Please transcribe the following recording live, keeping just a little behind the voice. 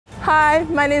Hi,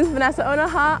 my name is Vanessa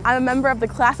Onuoha. I'm a member of the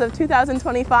class of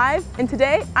 2025, and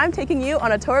today I'm taking you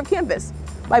on a tour of campus.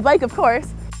 By bike, of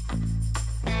course.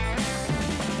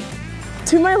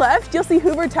 To my left, you'll see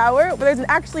Hoover Tower, where there's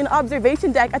actually an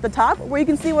observation deck at the top where you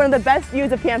can see one of the best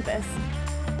views of campus.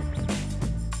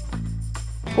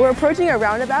 We're approaching a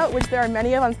roundabout, which there are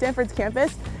many of on Stanford's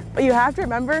campus, but you have to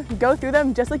remember, go through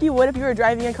them just like you would if you were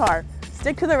driving a car.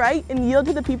 Stick to the right and yield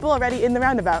to the people already in the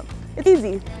roundabout. It's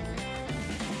easy.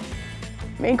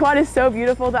 Main Quad is so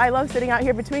beautiful that I love sitting out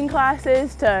here between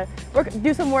classes to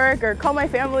do some work or call my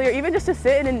family, or even just to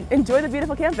sit and enjoy the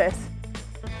beautiful campus.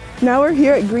 Now we're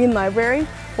here at Green Library,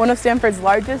 one of Stanford's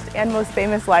largest and most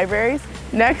famous libraries.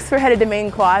 Next, we're headed to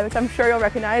Main Quad, which I'm sure you'll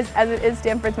recognize as it is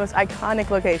Stanford's most iconic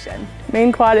location.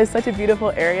 Main Quad is such a beautiful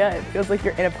area, it feels like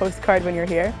you're in a postcard when you're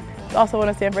here. It's also one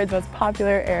of Stanford's most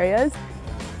popular areas.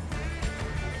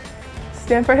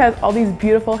 Stanford has all these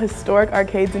beautiful historic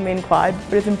arcades in Main Quad,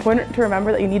 but it's important to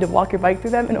remember that you need to walk your bike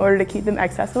through them in order to keep them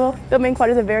accessible. Though Main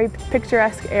Quad is a very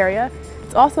picturesque area,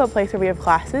 it's also a place where we have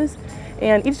classes,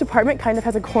 and each department kind of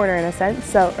has a corner in a sense.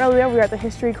 So earlier we were at the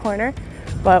history corner,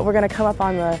 but we're going to come up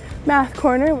on the math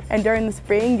corner, and during the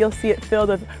spring you'll see it filled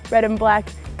with red and black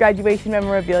graduation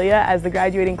memorabilia, as the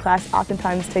graduating class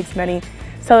oftentimes takes many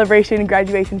celebration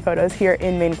graduation photos here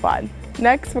in Main Quad.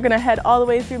 Next, we're going to head all the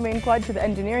way through Main Quad to the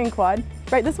engineering quad,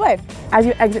 right this way. As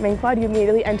you exit Main Quad, you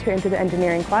immediately enter into the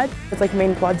engineering quad. It's like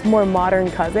Main Quad's more modern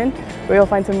cousin, where you'll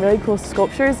find some really cool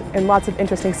sculptures and lots of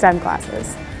interesting STEM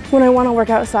classes. When I want to work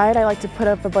outside, I like to put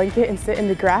up a blanket and sit in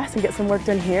the grass and get some work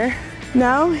done here.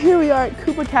 Now, here we are at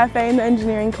Coupa Cafe in the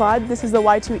engineering quad. This is the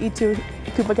Y2E2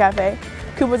 Coupa Cafe.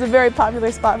 Coupa is a very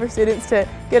popular spot for students to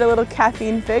get a little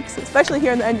caffeine fix, especially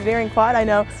here in the engineering quad. I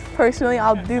know personally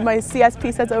I'll do my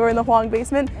CSP sets over in the Huang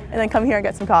basement and then come here and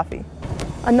get some coffee.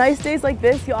 On nice days like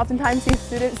this, you'll oftentimes see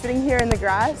students sitting here in the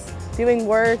grass, doing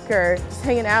work or just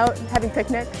hanging out, having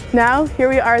picnics. Now, here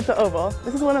we are at the Oval.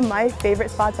 This is one of my favorite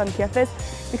spots on campus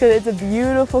because it's a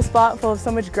beautiful spot full of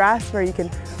so much grass where you can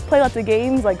play lots of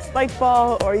games like spike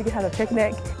ball, or you can have a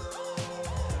picnic.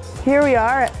 Here we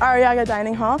are at Arriaga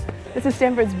Dining Hall. This is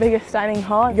Stanford's biggest dining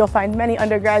hall. You'll find many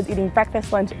undergrads eating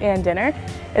breakfast, lunch, and dinner.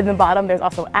 In the bottom, there's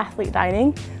also athlete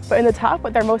dining. But in the top,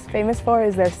 what they're most famous for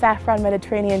is their Saffron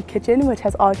Mediterranean kitchen, which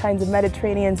has all kinds of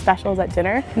Mediterranean specials at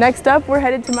dinner. Next up, we're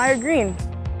headed to Meyer Green.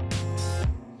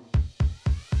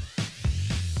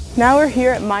 Now we're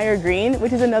here at Meyer Green,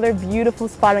 which is another beautiful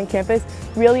spot on campus,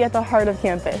 really at the heart of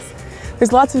campus.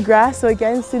 There's lots of grass, so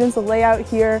again, students will lay out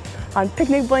here on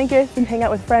picnic blankets and hang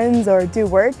out with friends or do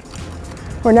work.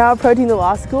 We're now approaching the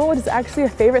law school, which is actually a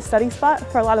favorite study spot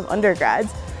for a lot of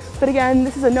undergrads. But again,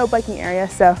 this is a no biking area,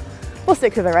 so we'll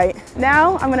stick to the right.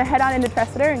 Now, I'm gonna head on into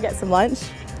Tressiter and get some lunch.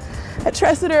 At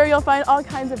Tressiter, you'll find all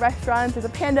kinds of restaurants. There's a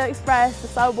Panda Express, a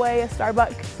Subway, a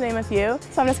Starbucks, to name a few.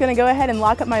 So I'm just gonna go ahead and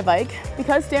lock up my bike.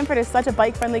 Because Stanford is such a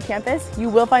bike-friendly campus, you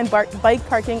will find bike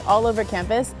parking all over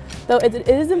campus, though it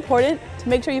is important to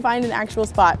make sure you find an actual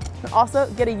spot. And also,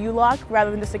 get a U-lock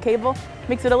rather than just a cable.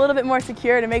 Makes it a little bit more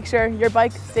secure to make sure your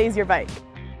bike stays your bike.